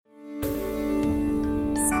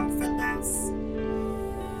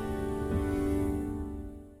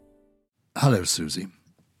Hello, Susie.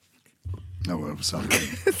 Oh, well, sorry.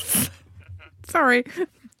 Sorry.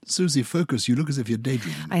 Susie, focus. You look as if you're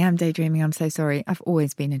daydreaming. I am daydreaming. I'm so sorry. I've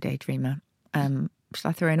always been a daydreamer. Should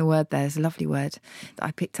I throw in a word there? There's a lovely word that I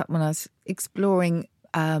picked up when I was exploring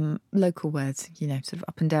local words, sort of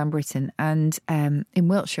up and down Britain. And in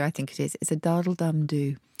Wiltshire, I think it is. It's a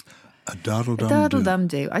dardle-dum-do. A dardle-dum-do? A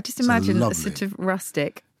dardle-dum-do. I just imagine a sort of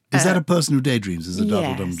rustic... Is that a person who daydreams as a yes,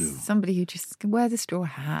 dardle-dum-do? Somebody who just can wear the straw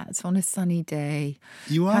hats on a sunny day.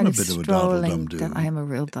 You are a bit of a dardle-dum-do. I am a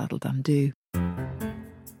real dardle-dum-do.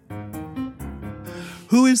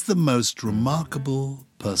 Who is the most remarkable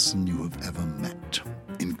person you have ever met,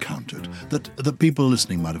 encountered, that people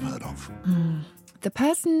listening might have heard of? The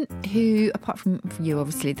person who, apart from you,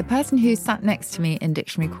 obviously, the person who sat next to me in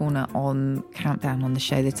Dictionary Corner on Countdown, on the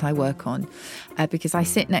show that I work on, because I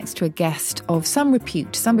sit next to a guest of some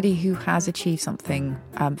repute, somebody who has achieved something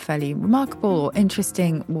fairly remarkable or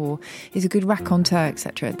interesting or is a good raconteur,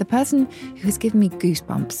 etc. The person who has given me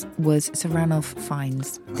goosebumps was Sir Ranulph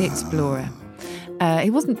Fiennes, the explorer.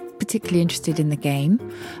 He wasn't particularly interested in the game,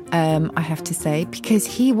 I have to say, because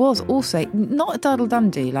he was also not a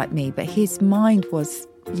dardle-dum-do like me, but his mind was,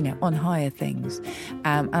 on higher things.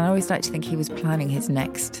 And I always like to think he was planning his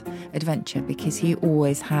next adventure, because he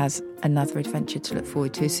always has another adventure to look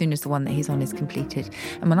forward to as soon as the one that he's on is completed.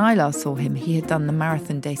 And when I last saw him, he had done the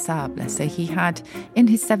Marathon des Sables. So he had, in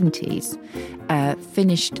his 70s,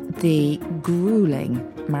 finished the grueling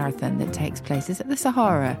marathon that takes place at the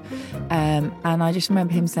Sahara. And I just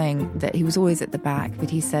remember him saying that he was always at the back, but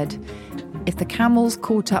he said, if the camels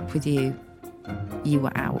caught up with you, you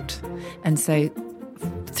were out. And so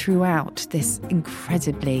throughout this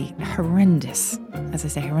incredibly horrendous, as I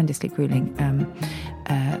say, horrendously grueling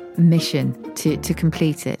mission to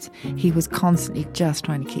complete it, he was constantly just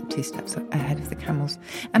trying to keep 2 steps ahead of the camels.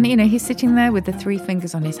 And, he's sitting there with the 3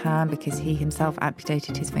 fingers on his hand because he himself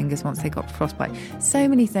amputated his fingers once they got frostbite. So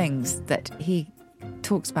many things that he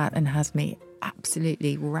talks about and has me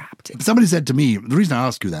absolutely wrapped. Somebody said to me, the reason I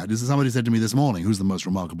ask you that is that somebody said to me this morning, who's the most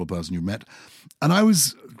remarkable person you've met? And I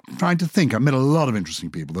was trying to think. I've met a lot of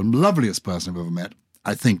interesting people. The loveliest person I've ever met,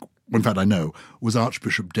 I think, in fact I know, was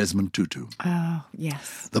Archbishop Desmond Tutu. Oh,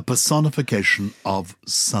 yes. The personification of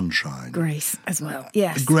sunshine. Grace as well,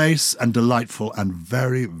 yes. Grace and delightful and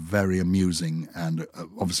very, very amusing and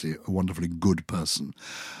obviously a wonderfully good person.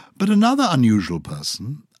 But another unusual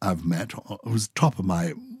person I've met, who's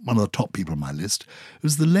one of the top people on my list,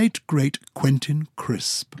 was the late, great Quentin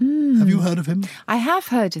Crisp. Have you heard of him? I have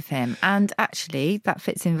heard of him, and actually that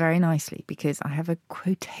fits in very nicely because I have a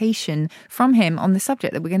quotation from him on the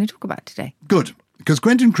subject that we're going to talk about today. Good. Because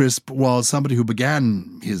Quentin Crisp was somebody who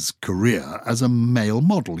began his career as a male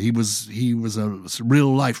model. He was a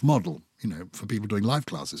real-life model, for people doing live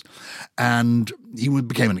classes. And he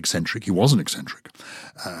became an eccentric. He was an eccentric.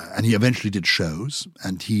 And he eventually did shows,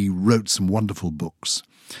 and he wrote some wonderful books.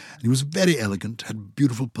 And he was very elegant, had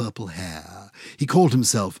beautiful purple hair. He called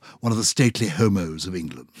himself one of the stately homos of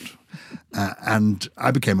England. And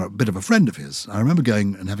I became a bit of a friend of his. I remember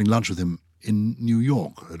going and having lunch with him in New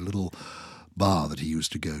York, at a little bar that he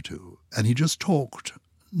used to go to. And he just talked,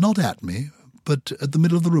 not at me, but at the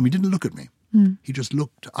middle of the room. He didn't look at me. He just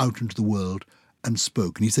looked out into the world and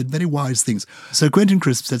spoke. And he said very wise things. So Quentin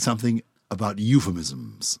Crisp said something about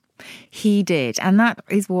euphemisms. He did, and that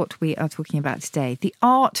is what we are talking about today. The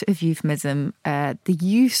art of euphemism, the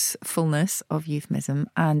usefulness of euphemism,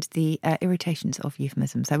 and the irritations of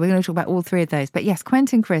euphemism. So we're going to talk about all 3 of those. But yes,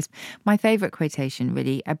 Quentin Crisp, my favourite quotation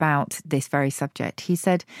really about this very subject. He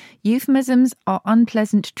said, euphemisms are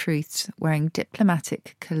unpleasant truths wearing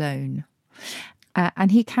diplomatic cologne.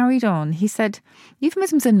 And he carried on. He said,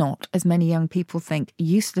 euphemisms are not, as many young people think,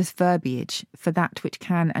 useless verbiage for that which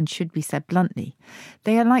can and should be said bluntly.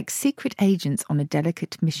 They are like secret agents on a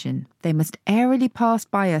delicate mission. They must airily pass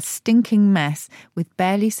by a stinking mess with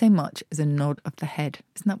barely so much as a nod of the head.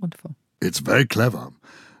 Isn't that wonderful? It's very clever.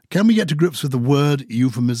 Can we get to grips with the word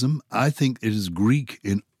euphemism? I think it is Greek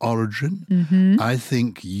in origin. I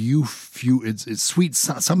think it's sweet.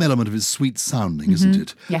 Some element of it is sweet sounding, isn't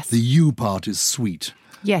it? Yes. The U part is sweet.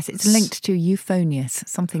 Yes, it's linked to euphonious.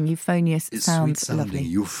 Something euphonious it's sounds sweet sounding, lovely.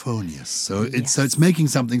 Euphonious. So it's making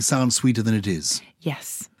something sound sweeter than it is.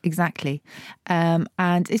 Yes, exactly.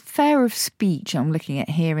 And it's fair of speech I'm looking at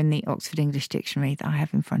here in the Oxford English Dictionary that I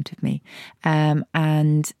have in front of me.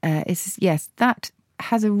 That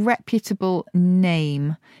has a reputable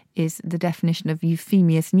name is the definition of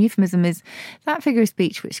euphemious. And euphemism is that figure of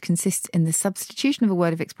speech which consists in the substitution of a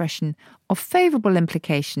word of expression of favourable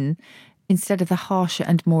implication instead of the harsher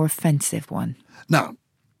and more offensive one. Now,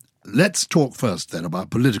 Let's talk first then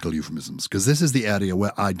about political euphemisms, because this is the area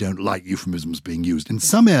where I don't like euphemisms being used. In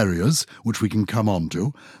some areas, which we can come on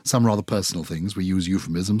to, some rather personal things, we use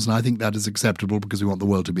euphemisms, and I think that is acceptable because we want the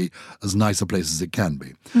world to be as nice a place as it can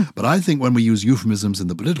be. But I think when we use euphemisms in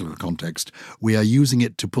the political context, we are using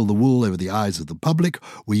it to pull the wool over the eyes of the public,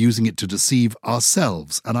 we're using it to deceive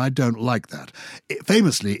ourselves, and I don't like that.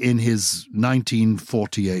 Famously, in his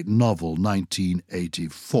 1948 novel,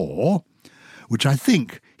 1984, which I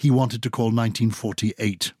think he wanted to call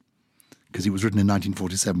 1948 because it was written in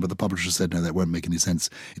 1947, but the publisher said, no, that won't make any sense.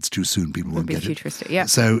 It's too soon. People won't get futuristic, yeah.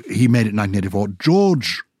 So he made it 1984.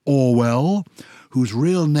 George Orwell, whose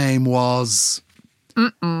real name was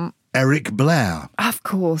Eric Blair. Of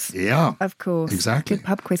course. Yeah. Of course. Exactly. Good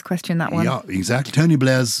pub quiz question, that one. Yeah, exactly. Tony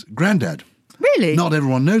Blair's granddad. Really? Not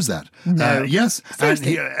everyone knows that. No. Yes.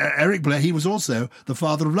 Seriously? And Eric Blair, he was also the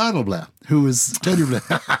father of Lionel Blair, who was Tony Blair.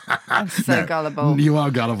 I'm so gullible. You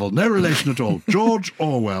are gullible. No relation at all. George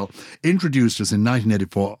Orwell introduced us in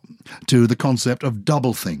 1984 to the concept of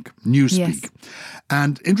doublethink, newspeak. Yes.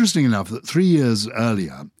 And interesting enough that 3 years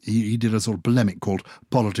earlier, he did a sort of polemic called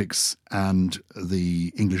Politics and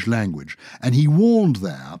the English Language. And he warned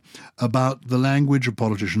there about the language of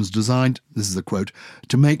politicians designed, this is a quote,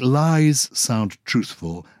 to make lies sound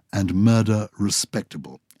truthful and murder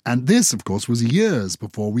respectable. And this, of course, was years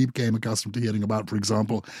before we became accustomed to hearing about, for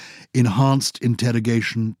example, enhanced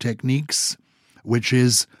interrogation techniques, which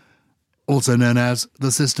is also known as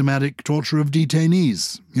the systematic torture of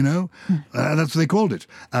detainees, you know? That's what they called it.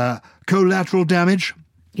 Collateral damage.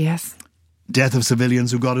 Yes. Death of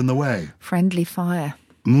civilians who got in the way. Friendly fire.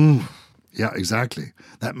 Yeah, exactly.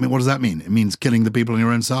 What does that mean? It means killing the people on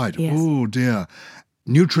your own side. Yes. Oh, dear.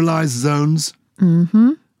 Neutralized zones.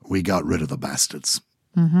 Mm-hmm. We got rid of the bastards.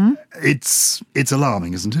 Mm-hmm. It's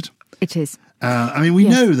alarming, isn't it? It is. We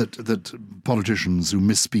know that politicians who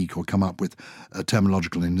misspeak or come up with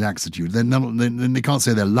terminological inexactitude, then they can't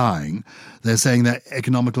say they're lying. They're saying they're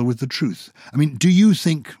economical with the truth. I mean, do you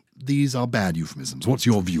think these are bad euphemisms? What's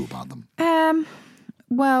your view about them?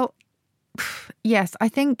 Well, yes, I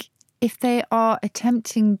think if they are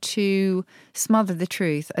attempting to smother the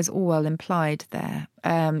truth, as Orwell implied there,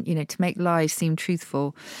 to make lies seem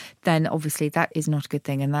truthful, then obviously that is not a good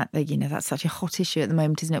thing. And that's such a hot issue at the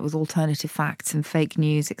moment, isn't it, with alternative facts and fake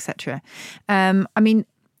news, etc.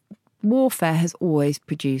 Warfare has always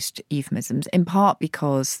produced euphemisms, in part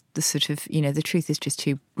because the sort of, the truth is just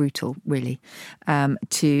too brutal, really,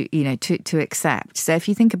 to accept. So if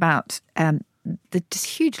you think about the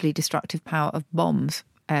hugely destructive power of bombs,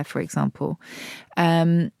 for example,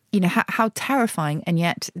 how terrifying, and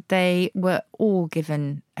yet they were all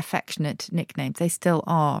given affectionate nicknames. They still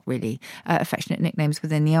are really affectionate nicknames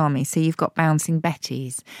within the army. So you've got Bouncing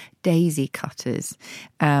Betties, Daisy Cutters,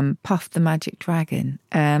 Puff the Magic Dragon.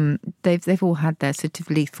 They've all had their sort of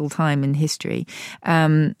lethal time in history.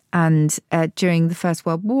 And during the First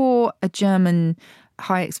World War, a German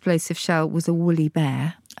high explosive shell was a woolly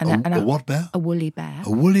bear. A what bear? A woolly bear. A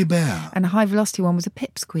woolly bear. And a high velocity one was a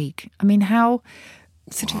pipsqueak. I mean, how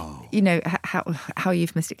sort of, how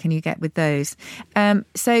euphemistic can you get with those?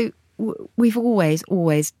 So we've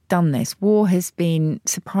always done this. War has been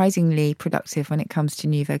surprisingly productive when it comes to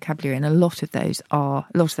new vocabulary, and a lot of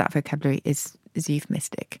that vocabulary is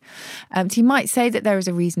euphemistic. So you might say that there is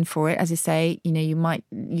a reason for it. As I say, you might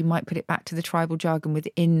put it back to the tribal jargon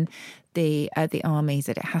within the armies,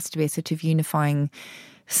 that it has to be a sort of unifying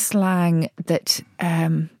slang that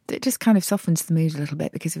just kind of softens the mood a little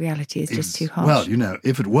bit, because the reality is just too harsh. Well,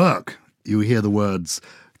 if at work you hear the words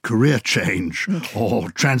career change or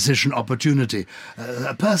transition opportunity,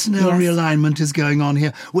 personnel realignment is going on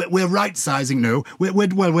here. We're right-sizing. No, we're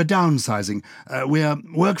downsizing. We're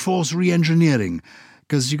workforce re-engineering.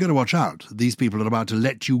 Because you've got to watch out. These people are about to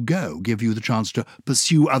let you go, give you the chance to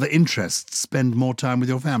pursue other interests, spend more time with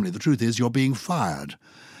your family. The truth is, you're being fired.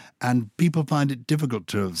 And people find it difficult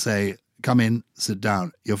to say, come in, sit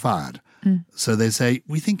down, you're fired. So they say,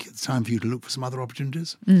 we think it's time for you to look for some other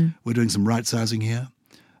opportunities. We're doing some right-sizing here.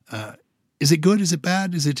 Is it good? Is it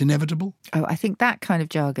bad? Is it inevitable? Oh, I think that kind of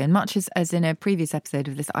jargon, much as in a previous episode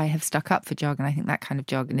of this, I have stuck up for jargon. I think that kind of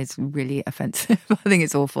jargon is really offensive. I think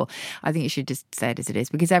it's awful. I think you should just say it as it is,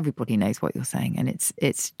 because everybody knows what you're saying, and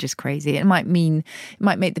it's just crazy. It might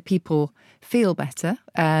make the people feel better,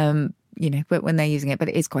 but when they're using it, but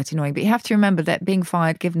it is quite annoying. But you have to remember that being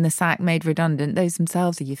fired, given the sack, made redundant, those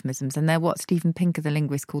themselves are euphemisms, and they're what Stephen Pinker, the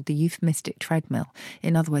linguist, called the euphemistic treadmill.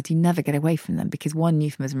 In other words, you never get away from them, because one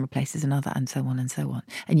euphemism replaces another, and so on and so on.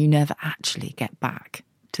 And you never actually get back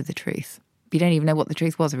to the truth. You don't even know what the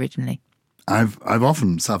truth was originally. I've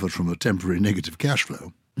often suffered from a temporary negative cash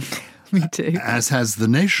flow Me too. As has the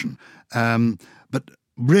nation. But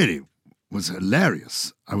really was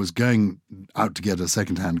hilarious. I was going out to get a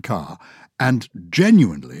second-hand car, and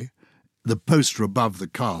genuinely, the poster above the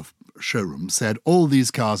car showroom said, all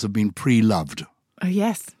these cars have been pre-loved. Oh,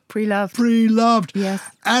 yes. Pre-loved. Pre-loved. Yes.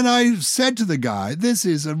 And I said to the guy, this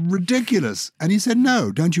is ridiculous. And he said,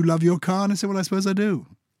 no, don't you love your car? And I said, well, I suppose I do.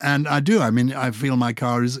 And I do. I mean, I feel my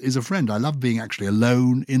car is a friend. I love being actually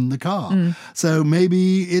alone in the car. So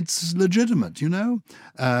maybe it's legitimate, you know?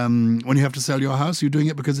 When you have to sell your house, you're doing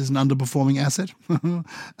it because it's an underperforming asset? I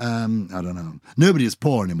don't know. Nobody is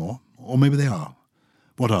poor anymore. Or maybe they are.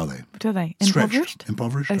 What are they? What are they? Stretched? Impoverished?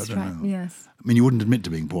 Impoverished? Oh, I don't know. Yes. I mean, you wouldn't admit to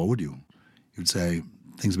being poor, would you? You'd say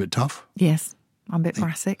things a bit tough? Yes. I'm a bit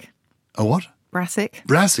brassic. Oh, what? Brassic.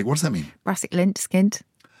 Brassic, what does that mean? Brassic lint, skint.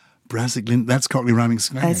 Brassic lint, that's Cockney rhyming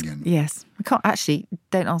slang again. Yes. I can't actually,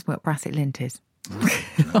 don't ask me what brassic lint is.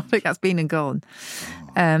 I think that's been and gone.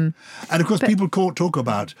 And of course, people talk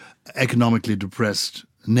about economically depressed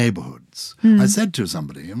neighbourhoods. I said to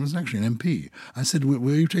somebody, it was actually an MP, I said,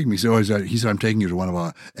 where are you taking me? So he said, I'm taking you to one of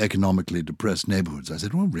our economically depressed neighbourhoods. I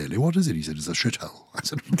said, well, really, what is it? He said, it's a shithole. I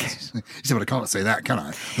said, he said, well, I can't say that, can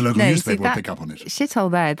I? The local newspaper will pick up on it.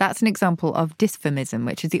 Shithole there, that's an example of dysphemism,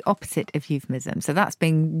 which is the opposite of euphemism. So that's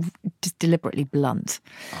being just deliberately blunt.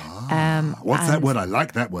 What's that word? I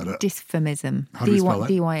like that word. Dysphemism. How do you spell that?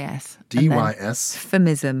 D-Y-S. D-Y-S?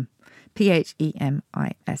 Phemism.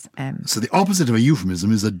 P-H-E-M-I-S-M. So the opposite of a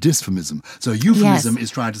euphemism is a dysphemism. So a euphemism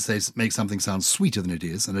is trying to make something sound sweeter than it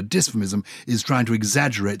is, and a dysphemism is trying to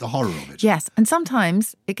exaggerate the horror of it. Yes, and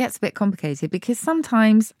sometimes it gets a bit complicated because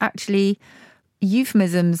sometimes actually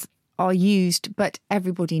euphemisms are used, but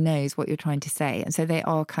everybody knows what you're trying to say. And so they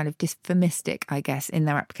are kind of dysphemistic, I guess, in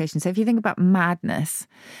their application. So if you think about madness,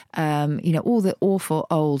 all the awful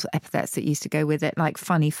old epithets that used to go with it, like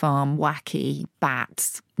funny farm, wacky,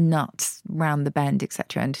 bats, nuts, round the bend,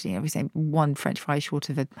 etc. And, we say one French fry short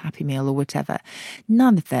of a Happy Meal or whatever.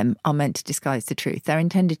 None of them are meant to disguise the truth. They're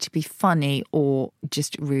intended to be funny or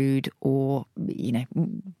just rude or,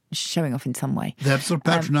 showing off in some way. They're sort of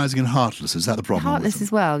patronising and heartless. Is that the problem? Heartless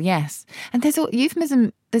as well, yes. And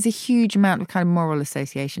euphemism, there's a huge amount of kind of moral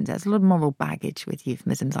associations. There's a lot of moral baggage with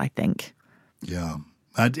euphemisms, I think. Yeah.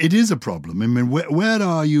 And it is a problem. I mean, where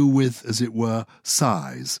are you with, as it were,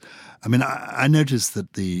 size? I mean, I noticed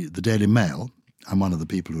that the Daily Mail, I'm one of the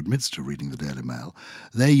people who admits to reading the Daily Mail,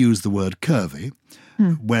 they use the word curvy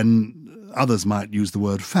when others might use the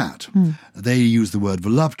word fat. They use the word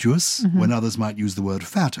voluptuous when others might use the word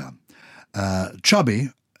fatter. Chubby,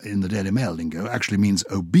 in the Daily Mail lingo, actually means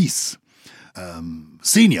obese.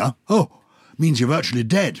 Senior, means you're virtually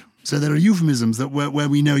dead. So there are euphemisms that where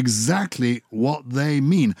we know exactly what they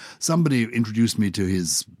mean. Somebody introduced me to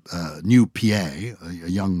his new PA, a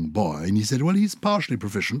young boy, and he said, well, he's partially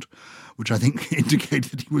proficient, which I think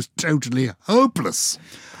indicated he was totally hopeless.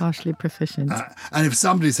 Partially proficient. And if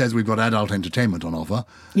somebody says we've got adult entertainment on offer,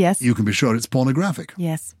 yes, you can be sure it's pornographic.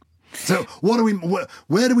 Yes. So where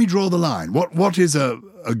do we draw the line? What is a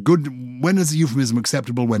good, when is a euphemism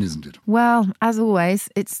acceptable, when isn't it? Well, as always,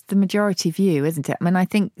 it's the majority view, isn't it? I mean, I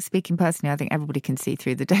think, speaking personally, I think everybody can see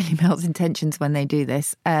through the Daily Mail's intentions when they do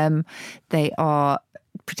this. They are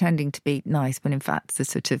pretending to be nice when in fact there's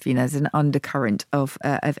sort of, there's an undercurrent of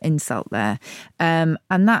insult there. And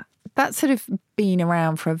that's sort of been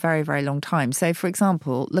around for a very, very long time. So, for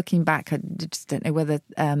example, looking back, I just don't know whether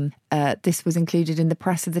this was included in the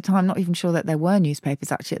press at the time. Not even sure that there were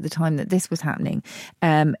newspapers actually at the time that this was happening.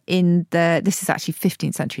 This is actually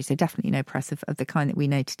 15th century, so definitely no press of the kind that we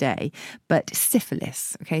know today. But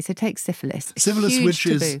syphilis, okay, so take syphilis. Syphilis, which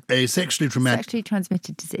taboo. is a sexually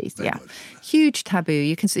transmitted disease, yeah. Huge taboo.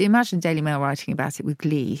 You can imagine the Daily Mail writing about it with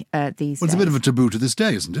glee these days. It's a bit of a taboo to this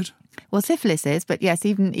day, isn't it? Well, syphilis is, but yes,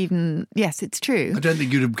 yes, it's true. I don't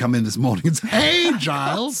think you'd have come in this morning and said, hey,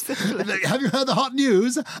 Giles, have you heard the hot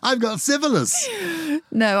news? I've got syphilis.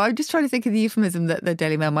 No, I'm just trying to think of the euphemism that the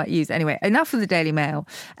Daily Mail might use. Anyway, enough of the Daily Mail.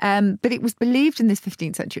 But it was believed in this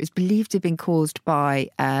 15th century, it was believed to have been caused by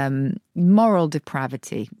moral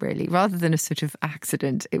depravity, really, rather than a sort of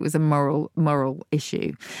accident. It was a moral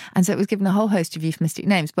issue. And so it was given a whole host of euphemistic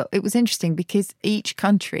names. But it was interesting because each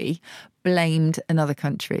country blamed another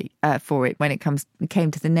country for it when it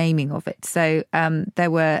came to the naming of it. So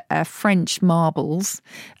there were French marbles,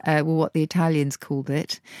 were what the Italians called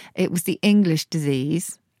it. It was the English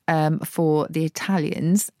disease for the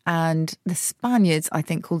Italians, and the Spaniards, I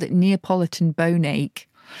think, called it Neapolitan bone ache.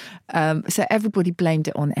 So everybody blamed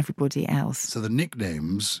it on everybody else. So the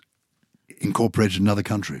nicknames incorporated another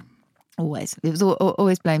country. Always. It was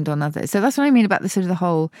always blamed on others. So that's what I mean about the sort of the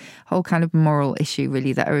whole kind of moral issue,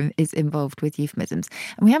 really, that is involved with euphemisms.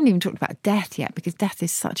 And we haven't even talked about death yet, because death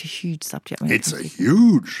is such a huge subject. It's a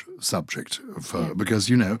huge subject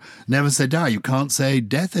because, never say die. You can't say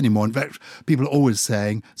death anymore. In fact, people are always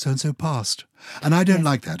saying so-and-so passed. And I don't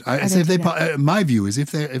like that. My view is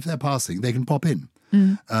if they're passing, they can pop in.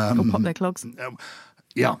 Or pop their clogs.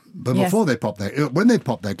 Yeah, but before they pop when they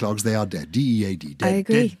pop their clogs, they are dead. DEAD. Dead. I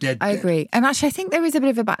agree. Dead. I agree. And actually, I think there is a bit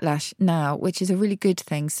of a backlash now, which is a really good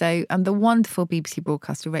thing. So, the wonderful BBC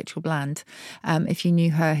broadcaster Rachel Bland, if you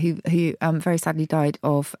knew her, who very sadly died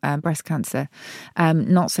of breast cancer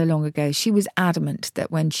not so long ago, she was adamant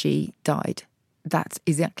that when she died, that's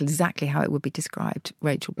exactly how it would be described.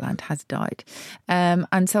 Rachel Bland has died.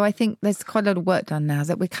 And so I think there's quite a lot of work done now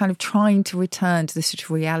that we're kind of trying to return to the sort of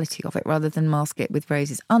reality of it rather than mask it with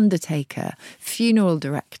roses. Undertaker, funeral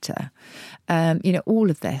director, all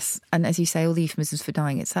of this. And as you say, all the euphemisms for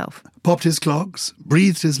dying itself. Popped his clogs,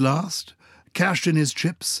 breathed his last, cashed in his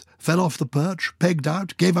chips, fell off the perch, pegged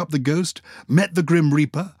out, gave up the ghost, met the grim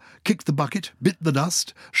reaper, kicked the bucket, bit the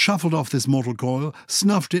dust, shuffled off this mortal coil,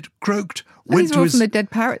 snuffed it, croaked, went to his... from the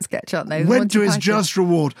Dead Parrot sketch, aren't they? Went to his just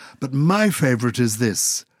reward. But my favourite is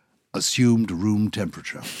this: assumed room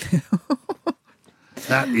temperature.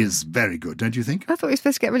 That is very good, don't you think? I thought you're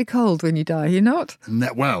supposed to get really cold when you die. You're not?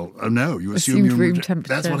 No. You assume room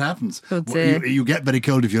temperature. That's what happens. Oh, dear. You get very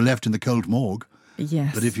cold if you're left in the cold morgue.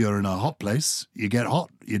 Yes. But if you're in a hot place, you get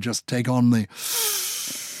hot. You just take on the...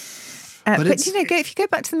 But if you go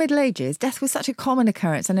back to the Middle Ages, death was such a common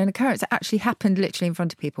occurrence, and an occurrence that actually happened literally in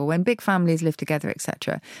front of people when big families lived together,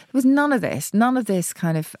 etc. There was none of this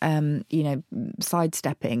kind of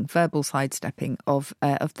sidestepping, verbal sidestepping of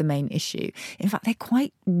the main issue. In fact, they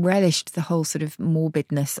quite relished the whole sort of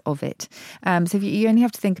morbidness of it. So if you only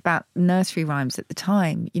have to think about nursery rhymes at the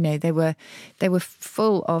time. They were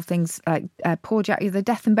full of things like poor Jack, the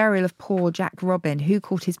death and burial of poor Jack Robin. Who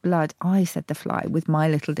caught his blood? I, said the fly. With my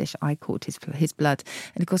little dish, I caught his blood.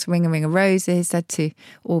 And of course, Ring a Ring of Roses, said to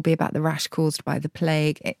all be about the rash caused by the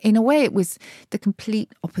plague. In a way, it was the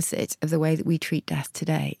complete opposite of the way that we treat death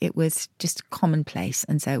today. It was just commonplace,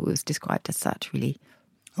 and so it was described as such, really.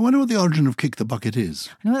 I wonder what the origin of Kick the Bucket is.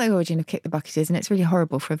 I know what the origin of Kick the Bucket is, and it's really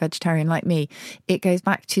horrible for a vegetarian like me. It goes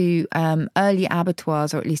back to early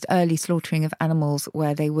abattoirs, or at least early slaughtering of animals,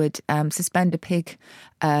 where they would suspend a pig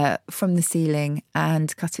from the ceiling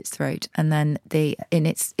and cut its throat, and then in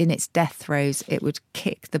its death throes, it would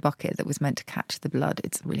kick the bucket that was meant to catch the blood.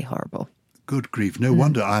 It's really horrible. Good grief. No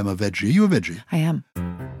wonder I'm a veggie. Are you a veggie? I am.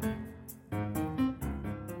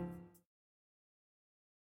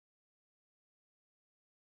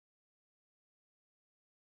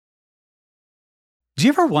 Do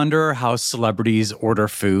you ever wonder how celebrities order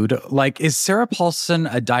food? Like, is Sarah Paulson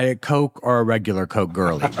a Diet Coke or a regular Coke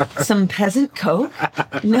girlie? Some peasant Coke?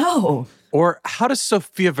 No. Or how does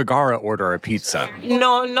Sofia Vergara order a pizza?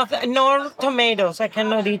 No tomatoes. I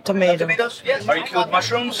cannot eat tomatoes. Yes. Are you cool with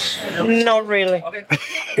mushrooms? Not really. Okay.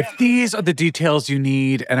 If these are the details you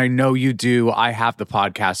need, and I know you do, I have the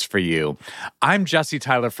podcast for you. I'm Jesse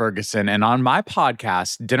Tyler Ferguson, and on my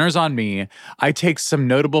podcast, Dinner's on Me, I take some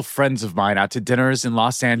notable friends of mine out to dinners in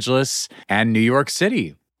Los Angeles and New York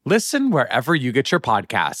City. Listen wherever you get your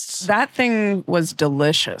podcasts. That thing was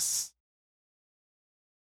delicious.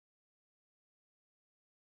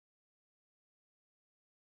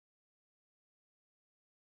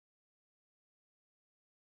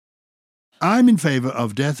 I'm in favour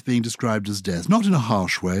of death being described as death, not in a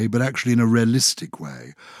harsh way, but actually in a realistic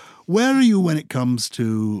way. Where are you when it comes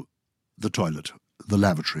to the toilet, the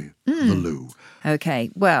lavatory, the loo? Okay,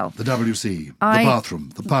 well... The WC, the bathroom,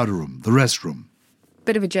 the powder room, the restroom.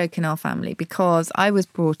 Bit of a joke in our family, because I was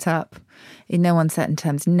brought up, in no uncertain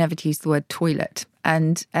terms, never to use the word toilet.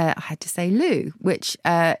 And I had to say loo, which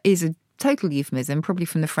is a total euphemism, probably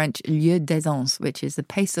from the French lieu d'aisance, which is the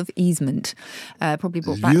place of easement, probably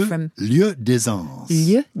brought back from... Lieu d'aisance.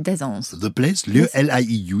 Lieu d'aisance. The place, lieu,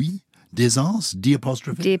 L-I-E-U-E, d'aisance,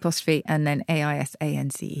 D-apostrophe. D-apostrophe, and then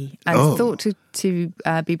A-I-S-A-N-C-E. And thought to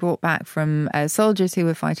be brought back from soldiers who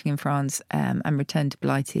were fighting in France and returned to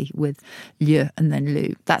Blighty with lieu and then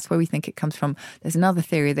loo. That's where we think it comes from. There's another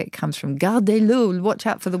theory that it comes from gardez l'eau, watch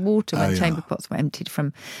out for the water, when chamber pots were emptied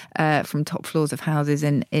from top floors of houses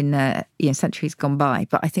in centuries gone by.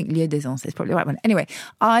 But I think lieu d'aisance is probably the right one. Anyway,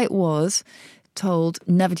 I was told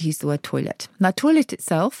never to use the word toilet. Now, toilet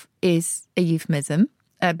itself is a euphemism.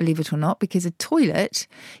 Believe it or not, because a toilet,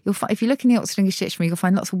 you'll find, if you look in the Oxford English Dictionary, you'll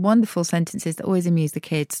find lots of wonderful sentences that always amuse the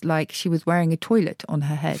kids, like she was wearing a toilet on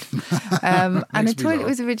her head. And a toilet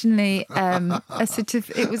was originally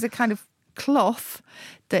it was a kind of cloth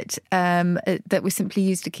that was simply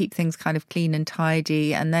used to keep things kind of clean and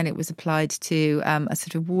tidy, and then it was applied to a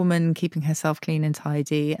sort of woman keeping herself clean and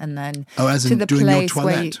tidy, and then as to in the doing your place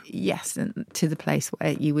where toilette? and to the place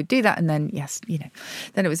where you would do that, and then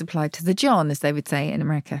then it was applied to the John, as they would say in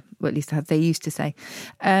America, or at least as they used to say.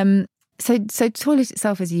 So toilet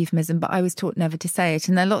itself is a euphemism, but I was taught never to say it.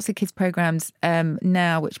 And there are lots of kids' programs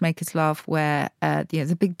now which make us laugh where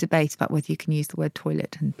there's a big debate about whether you can use the word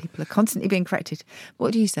toilet, and people are constantly being corrected.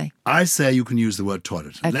 What do you say? I say you can use the word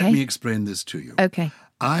toilet. Okay. Let me explain this to you. Okay.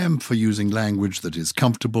 I am for using language that is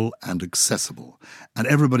comfortable and accessible. And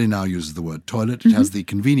everybody now uses the word toilet. It has the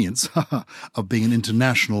convenience of being an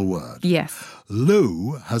international word. Yes.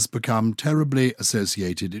 Loo has become terribly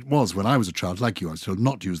associated. It was when I was a child, like you, I was told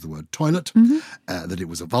not to use the word toilet, that it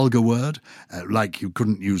was a vulgar word, like you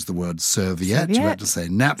couldn't use the word serviette. You had to say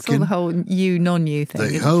It's all napkin. the whole you, non-you thing. The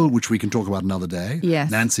isn't it? whole, which we can talk about another day.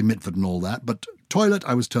 Yes. Nancy Mitford and all that. But toilet,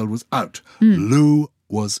 I was told, was out. Loo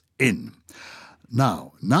was in.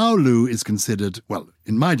 Now loo is considered, well,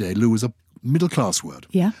 in my day, loo was a middle-class word.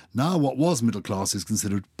 Yeah. Now what was middle-class is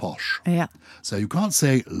considered posh. Yeah. So you can't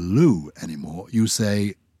say loo anymore, you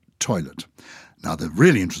say toilet. Now the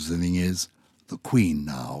really interesting thing is the Queen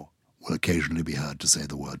now will occasionally be heard to say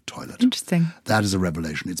the word toilet. Interesting. That is a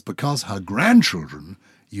revelation. It's because her grandchildren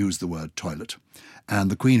use the word toilet. And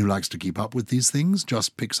the Queen, who likes to keep up with these things,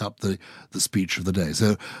 just picks up the speech of the day.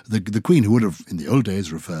 So the Queen, who would have in the old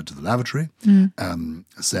days referred to the lavatory,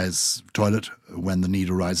 says toilet when the need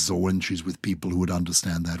arises or when she's with people who would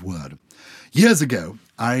understand that word. Years ago,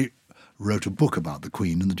 I wrote a book about the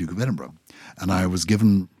Queen and the Duke of Edinburgh, and I was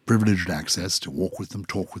given privileged access to walk with them,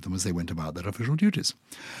 talk with them as they went about their official duties.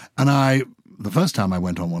 And the first time I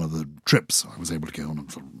went on one of the trips, I was able to go on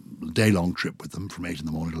a sort of day-long trip with them from 8 in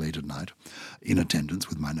the morning till 8 at night, in attendance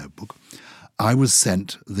with my notebook. I was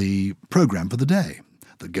sent the programme for the day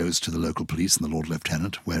that goes to the local police and the Lord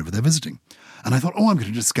Lieutenant wherever they're visiting. And I thought, I'm going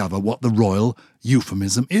to discover what the royal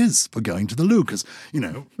euphemism is for going to the loo, because,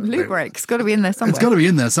 Loo break's got to be in there somewhere. It's got to be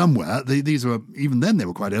in there somewhere. These were, even then, they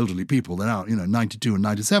were quite elderly people. They're now, 92 and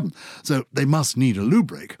 97. So they must need a loo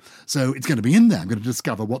break. So it's going to be in there. I'm going to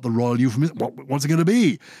discover what the royal euphemism, what's it going to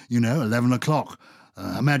be? 11 o'clock,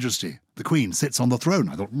 Her Majesty, the Queen, sits on the throne.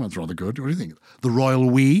 I thought, that's rather good. What do you think? The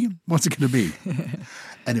royal we? What's it going to be?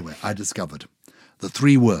 Anyway, I discovered the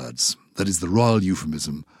 3 words that is the royal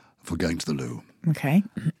euphemism for going to the loo. Okay.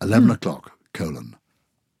 11 o'clock,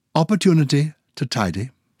 opportunity to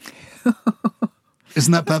tidy.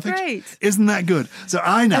 Isn't that perfect? great. Isn't that good? So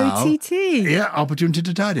I now... OTT. Yeah, opportunity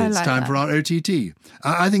to tidy. It's like time that. for our OTT.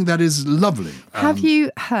 I think that is lovely. Have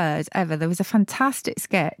you heard ever, there was a fantastic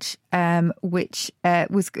sketch which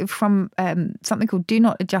was from something called Do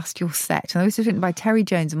Not Adjust Your Set. And this was written by Terry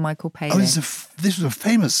Jones and Michael Palin. this was a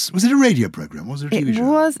famous... Was it a radio programme? Was it a TV It show?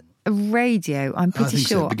 was a radio, I'm pretty think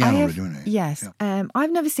so. sure. It began on radio, didn't it? Yes. Yeah.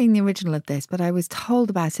 I've never seen the original of this, but I was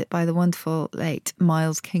told about it by the wonderful late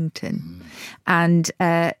Miles Kington. And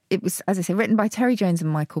it was, as I say, written by Terry Jones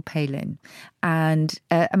and Michael Palin. And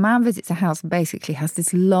a man visits a house and basically has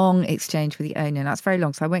this long exchange with the owner. Now, it's very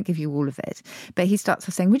long, so I won't give you all of it. But he starts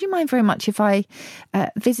off saying, would you mind very much if I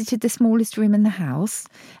visited the smallest room in the house?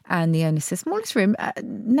 And the owner says, smallest room?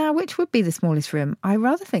 Now, which would be the smallest room? I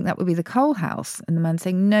rather think that would be the coal house. And the man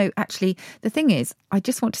saying, no, actually, the thing is, I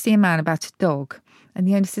just want to see a man about a dog. And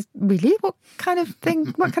the owner says, really? What kind of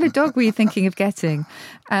thing? What kind of dog were you thinking of getting?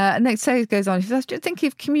 And then so it goes on. He says, I was just thinking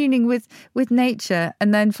of communing with nature.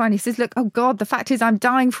 And then finally he says, look, oh God, the fact is I'm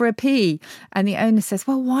dying for a pee. And the owner says,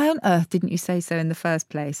 well, why on earth didn't you say so in the first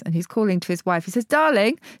place? And he's calling to his wife. He says,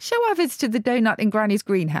 darling, show our visit to the donut in Granny's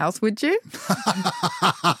greenhouse, would you?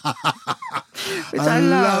 Which I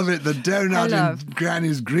love it. The donut in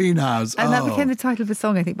Granny's greenhouse. And that became the title of the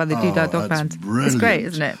song, I think, by the Doodah Dog Band. Brilliant. It's great,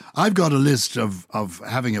 isn't it? I've got a list of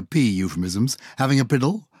having a pee euphemisms. Having a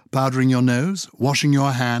piddle, powdering your nose, washing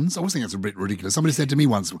your hands. I always think that's a bit ridiculous. Somebody said to me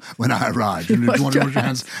once when I arrived, do you want to wash your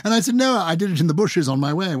hands? And I said, no, I did it in the bushes on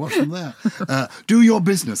my way. Wash them there. Do your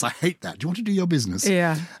business. I hate that. Do you want to do your business?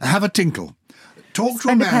 Yeah. Have a tinkle. Talk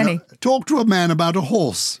Spend a penny. to a man about a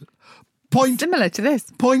horse. Similar to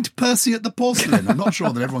this. Point Percy at the porcelain. I'm not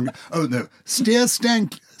sure that everyone... Oh, no. Steer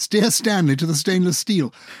Stanley to the stainless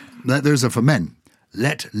steel. Those are for men.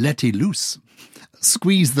 Let Letty loose.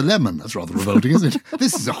 Squeeze the lemon. That's rather revolting, isn't it?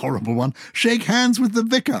 This is a horrible one. Shake hands with the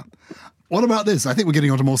vicar. What about this? I think we're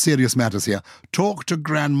getting on to more serious matters here. Talk to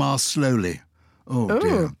Grandma slowly. Oh,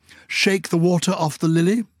 dear. Shake the water off the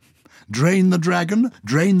lily. Drain the dragon,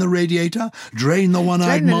 drain the radiator, drain the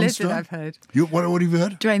one-eyed monster. Drain the lizard, I've heard. What have you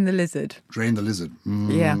heard? Drain the lizard. Drain the lizard.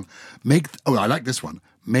 Yeah. I like this one.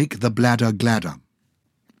 Make the bladder gladder.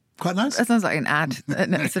 Quite nice. That sounds like an ad,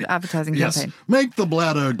 it's an advertising Yes. campaign. Make the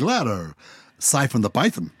bladder gladder. Siphon the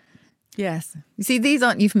python. Yes. You see, these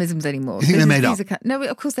aren't euphemisms anymore. You think they're made up? No,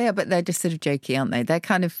 of course they are, but they're just sort of jokey, aren't they?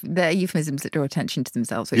 They're euphemisms that draw attention to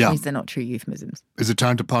themselves, which Yeah. means they're not true euphemisms. Is it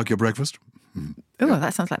time to park your breakfast? Oh, well,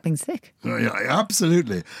 that sounds like being sick. Yeah,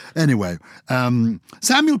 absolutely. Anyway,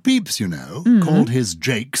 Samuel Pepys, called his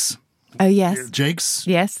Jakes. Oh, yes. Jakes?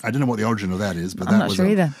 Yes. I don't know what the origin of that is, but I'm that not was sure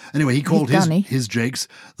either. Anyway, he called He's gunny. his Jakes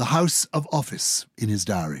the House of Office in his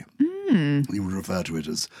diary. He would refer to it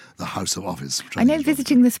as the House of Office. Which I know think is rather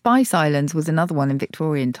visiting the Spice Islands was another one in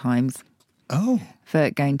Victorian times good. Oh,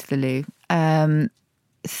 for going to the loo.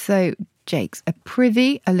 So, Jakes, a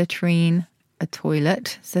privy, a latrine, a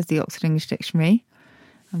toilet, says the Oxford English Dictionary.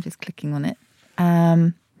 I'm just clicking on it.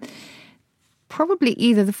 Probably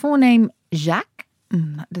either the forename Jacques,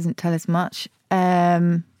 that doesn't tell us much.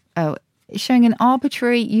 It's showing an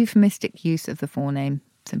arbitrary euphemistic use of the forename,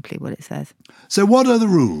 simply what it says. so what are the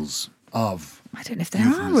rules of I don't know if there are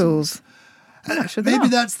euphemisms? rules. I'm not sure there Maybe are.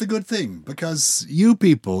 that's the good thing, because you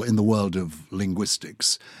people in the world of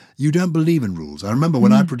linguistics, you don't believe in rules. I remember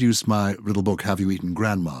when I produced my little book, Have You Eaten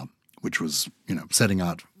Grandma, which was, setting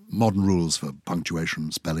out modern rules for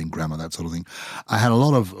punctuation, spelling, grammar, that sort of thing. I had a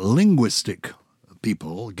lot of linguistic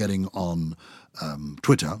people getting on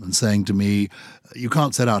Twitter and saying to me, you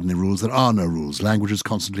can't set out any rules. There are no rules. Language is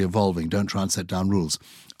constantly evolving. Don't try and set down rules.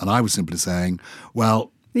 And I was simply saying,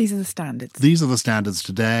 well, These are the standards. these are the standards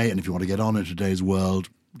today, and if you want to get on in today's world,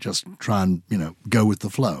 just try and, go with the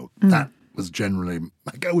flow. That was generally,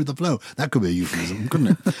 go with the flow. That could be a euphemism,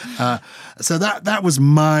 couldn't it? So that was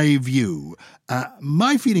my view.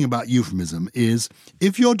 My feeling about euphemism is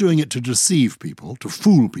if you're doing it to deceive people, to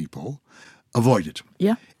fool people, avoid it.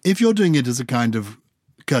 Yeah. If you're doing it as a kind of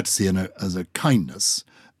courtesy and as a kindness,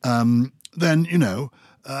 then,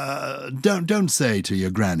 don't say to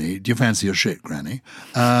your granny, do you fancy your shit, granny?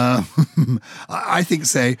 I think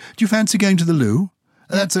say, do you fancy going to the loo?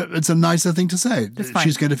 It's a nicer thing to say. fine.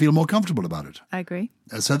 She's going to feel more comfortable about it. I agree.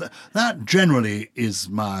 So that generally is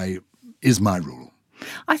my rule.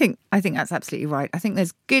 I think that's absolutely right. I think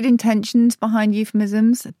there's good intentions behind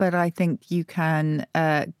euphemisms, but I think you can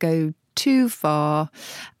go too far.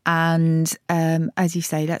 And as you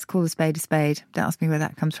say, let's call a spade a spade. Don't ask me where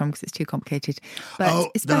that comes from because it's too complicated. But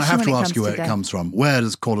then I have especially to when ask you where it today. comes from. Where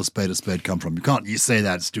does call a spade come from? You say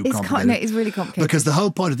that, it's too It's complicated. no, it's really complicated. Because the whole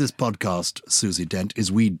point of this podcast, Susie Dent,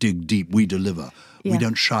 is we dig deep, we deliver. Yeah. We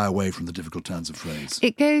don't shy away from the difficult turns of phrase.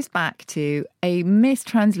 It goes back to a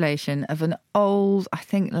mistranslation of an old, I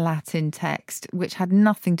think, Latin text, which had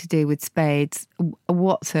nothing to do with spades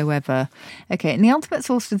whatsoever. Okay, in the ultimate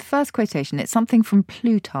source for the first quotation, it's something from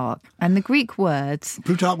Plutarch. And the Greek words,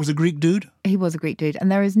 Plutarch was a Greek dude? he was a Greek dude,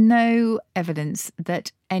 and there is no evidence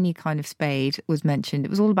that any kind of spade was mentioned. It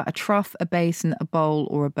was all about a trough, a basin, a bowl,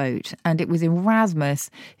 or a boat. And it was Erasmus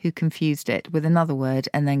who confused it with another word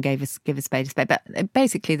and then give a spade a spade. But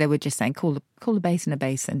basically, they were just saying, call a basin a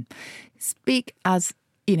basin. Speak as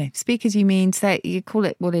you mean. Say you call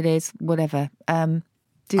it what it is, whatever. Do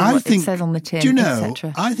what it says on the tin, do you know,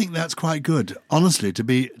 etc. I think that's quite good, honestly, to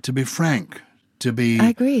be frank. I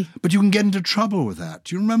agree. But you can get into trouble with that.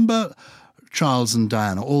 Do you remember Charles and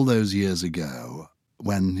Diana all those years ago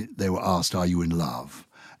when they were asked, are you in love?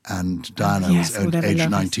 And Diana yes, was whatever age love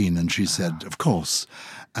is. 19 and she said, of course.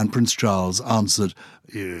 And Prince Charles answered,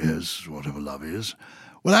 yes, whatever love is.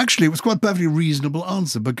 Well, actually, it was quite a perfectly reasonable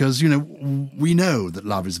answer because, we know that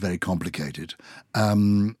love is very complicated.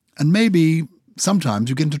 And maybe sometimes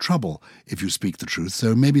you get into trouble if you speak the truth.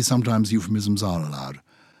 So maybe sometimes euphemisms are allowed.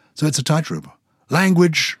 So it's a tightrope.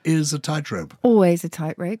 Language is a tightrope. Always a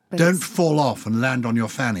tightrope. But Don't fall off and land on your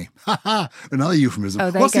fanny. Ha ha! Another euphemism.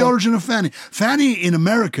 Oh, there What's you the go. origin of fanny? Fanny in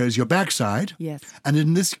America is your backside. Yes. And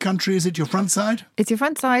in this country, is it your front side? It's your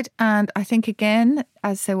front side, and I think, again,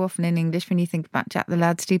 as so often in English, when you think about Jack the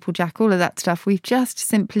Lad, Steeplejack, all of that stuff, we've just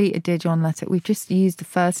simply adid on letter. We've just used the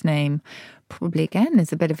first name, probably, again,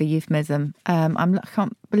 as a bit of a euphemism. I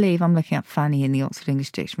can't believe I'm looking up Fanny in the Oxford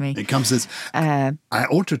English Dictionary. It comes as, I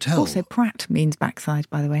ought to tell. Also, Pratt means backside,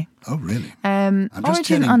 by the way. Oh, really? Origin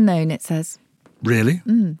telling- unknown, it says. Really?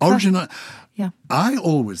 Origin? Yeah. I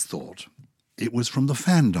always thought it was from the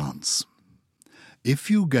fan dance. If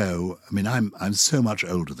you go, I'm so much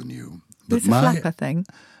older than you. But It's a flapper thing.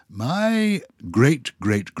 My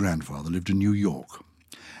great-great-grandfather lived in New York,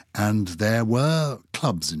 and there were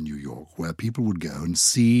clubs in New York where people would go and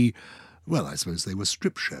see, well, I suppose they were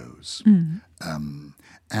strip shows.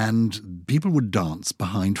 And people would dance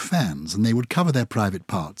behind fans, and they would cover their private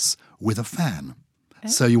parts with a fan.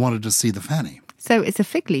 So you wanted to see the fanny. So it's a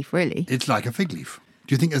fig leaf, really. It's like a fig leaf.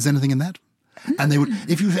 Do you think there's anything in that? And they would,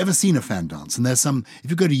 if you've ever seen a fan dance, and if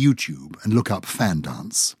you go to YouTube and look up fan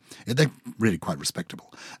dance, they're really quite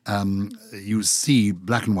respectable. You see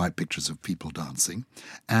black and white pictures of people dancing,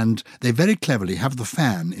 and they very cleverly have the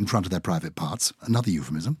fan in front of their private parts, another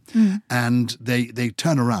euphemism, and they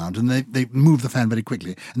turn around and they move the fan very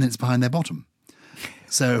quickly, and then it's behind their bottom.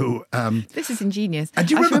 So this is ingenious. And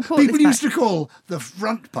do you I should remember report people this used back. to call the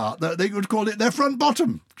front part, they would call it their front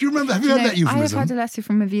bottom. Do you remember? Have you heard that I have euphemism? had a letter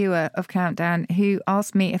from a viewer of Countdown who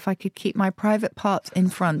asked me if I could keep my private parts in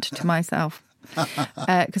front to myself.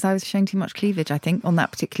 Because I was showing too much cleavage, I think, on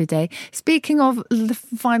that particular day. Speaking of, the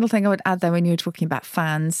final thing I would add there when you were talking about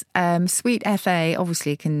fans, Sweet FA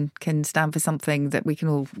obviously can stand for something that we can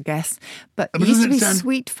all guess, but it used to be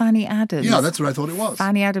Sweet Fanny Adams. Yeah, that's what I thought it was.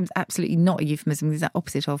 Fanny Adams, absolutely not a euphemism, the exact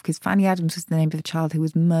opposite of, because Fanny Adams was the name of a child who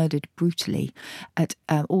was murdered brutally at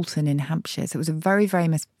Alton in Hampshire. So it was a very, very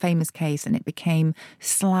famous case, and it became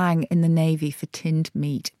slang in the Navy for tinned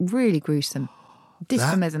meat. Really gruesome.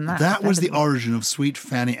 Dysphemism, that was the origin of Sweet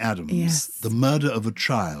Fanny Adams, yes. The murder of a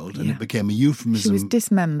child, and it became a euphemism. She was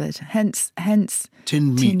dismembered, hence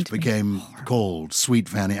tinned meat became called Sweet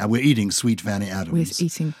Fanny. We're eating Sweet Fanny Adams. We're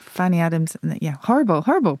eating Fanny Adams, and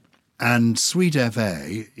horrible. And Sweet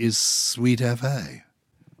FA is Sweet FA.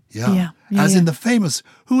 Yeah. In the famous,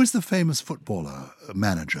 who is the famous footballer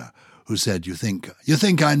manager who said, "You think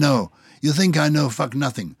I know fuck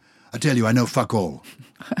nothing. I tell you, I know fuck all."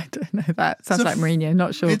 I don't know that. Sounds like Mourinho,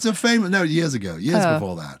 not sure. It's a famous, years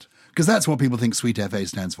before that. Because that's what people think Sweet FA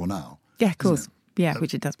stands for now. Yeah, of course. Yeah,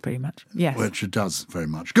 which it does pretty much. Yes. Which it does very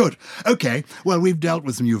much. Good. Okay, well, we've dealt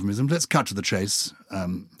with some euphemisms. Let's cut to the chase,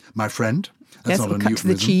 my friend. That's not we'll an cut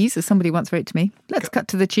euphemism. to the cheese, as somebody once wrote to me. Let's cut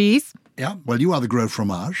to the cheese. Yeah, well, you are the gros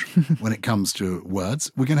fromage when it comes to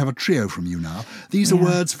words. We're going to have a trio from you now. These are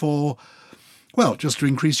words for, just to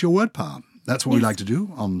increase your word power. That's what we like to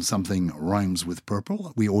do on Something Rhymes with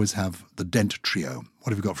Purple. We always have the Dent Trio. What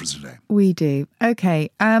have you got for us today? We do. Okay,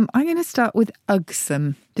 I'm going to start with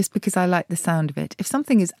Ugsome, just because I like the sound of it. If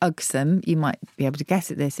something is Ugsome, you might be able to guess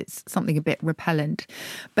at this. It's something a bit repellent.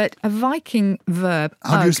 But a Viking verb...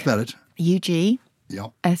 How do you spell it? Ugsome.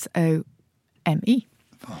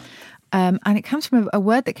 Fine. And it comes from a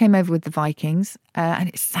word that came over with the Vikings, and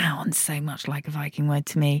it sounds so much like a Viking word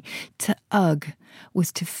to me. To ug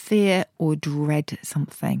was to fear or dread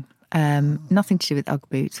something. Nothing to do with Ugg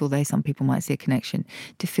boots, although some people might see a connection.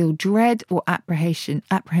 To feel dread or apprehension,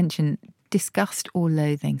 disgust or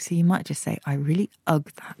loathing. So you might just say, I really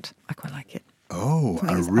ugg that. I quite like it. Oh,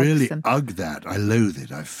 I really ugg that. I loathe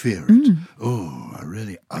it. I fear it. Oh, I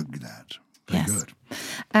really ugg that. Very good.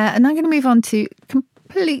 And I'm going to move on to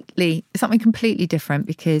something completely different,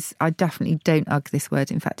 because I definitely don't ugg this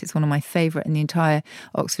word. In fact, it's one of my favourite in the entire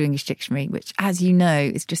Oxford English Dictionary, which, as you know,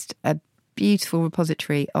 is just a beautiful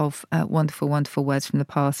repository of wonderful, wonderful words from the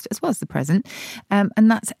past as well as the present.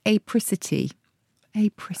 And that's apricity.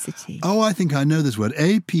 Apricity. Oh, I think I know this word.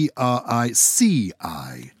 Apricity.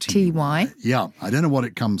 Yeah, I don't know what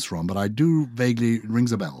it comes from, but I do vaguely, it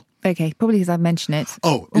rings a bell. Okay, probably because I mention it.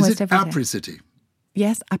 Oh, is it apricity?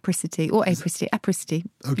 Yes, apricity or apricity. Apricity.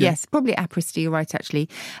 Okay. Yes, probably apricity, you're right, actually.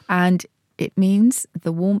 And it means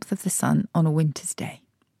the warmth of the sun on a winter's day.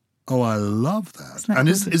 Oh, I love that. And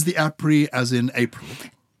is the apri as in April?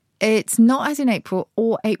 It's not as in April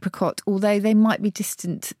or apricot, although they might be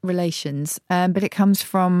distant relations. But it comes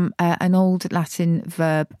from an old Latin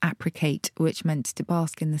verb, apricate, which meant to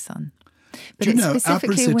bask in the sun. But Do you know,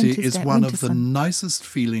 specifically apricity is one of the sun. nicest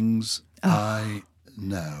feelings I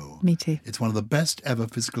know. Me too. It's one of the best ever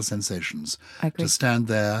physical sensations. I agree. To stand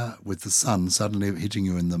there with the sun suddenly hitting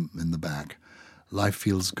you in the back. Life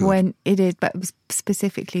feels good. When it is, but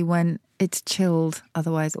specifically when it's chilled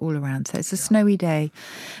otherwise all around. So it's a snowy day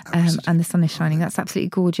and the sun is shining. That's absolutely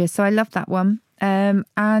gorgeous. So I love that one.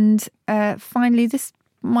 And finally, this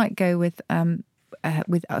might go with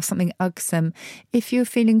something ugsome. If you're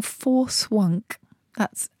feeling forswunk,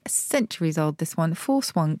 that's centuries old, this one.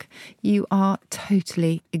 Forswunk, you are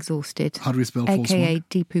totally exhausted. How do we spell forswunk? AKA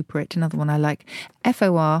depooperate, another one I like.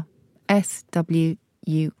 FORSWUNK.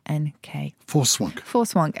 Forswunk.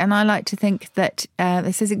 Forswunk. And I like to think that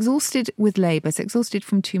it says exhausted with labour, so exhausted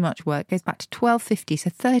from too much work, goes back to 1250, so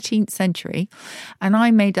 13th century. And I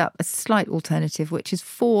made up a slight alternative, which is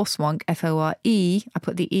forswunk, F-O-R-E. I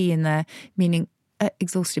put the E in there, meaning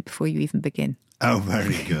exhausted before you even begin. Oh,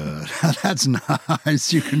 very good. That's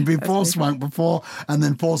nice. You can be forswunk before and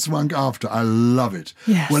then forswunk after. I love it.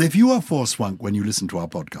 Yes. Well, if you are forswunk when you listen to our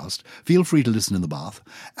podcast, feel free to listen in the bath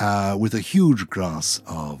with a huge glass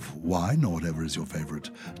of wine or whatever is your favourite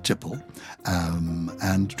tipple.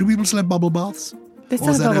 And do people still have bubble baths? They Or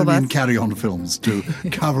is still that have bubble only in baths. carry-on films to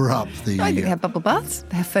cover up the... I think they have bubble baths.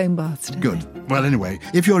 They have foam baths. Don't Good. Well, anyway,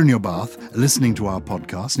 if you're in your bath listening to our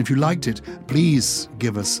podcast, and if you liked it, please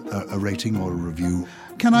give us a rating or a review.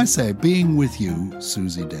 Can I say, being with you,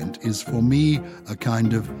 Susie Dent, is for me a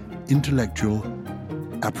kind of intellectual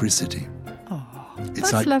apricity. It's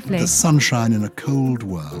that's like lovely. the sunshine in a cold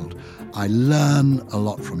world. I learn a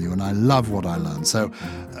lot from you, and I love what I learn. So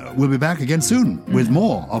we'll be back again soon with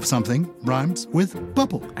more of Something Rhymes with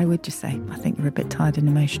Purple. I would just say, I think you're a bit tired and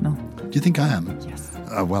emotional. Do you think I am? Yes.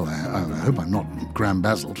 Well, I hope I'm not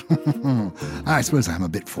Graham-Basiled. I suppose I am a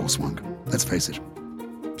bit forswung. Let's face it.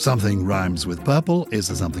 Something Rhymes with Purple is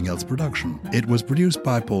a Something Else production. It was produced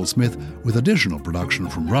by Paul Smith with additional production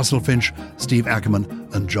from Russell Finch, Steve Ackerman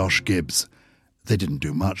and Josh Gibbs. They didn't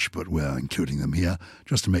do much, but we're including them here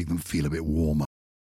just to make them feel a bit warmer.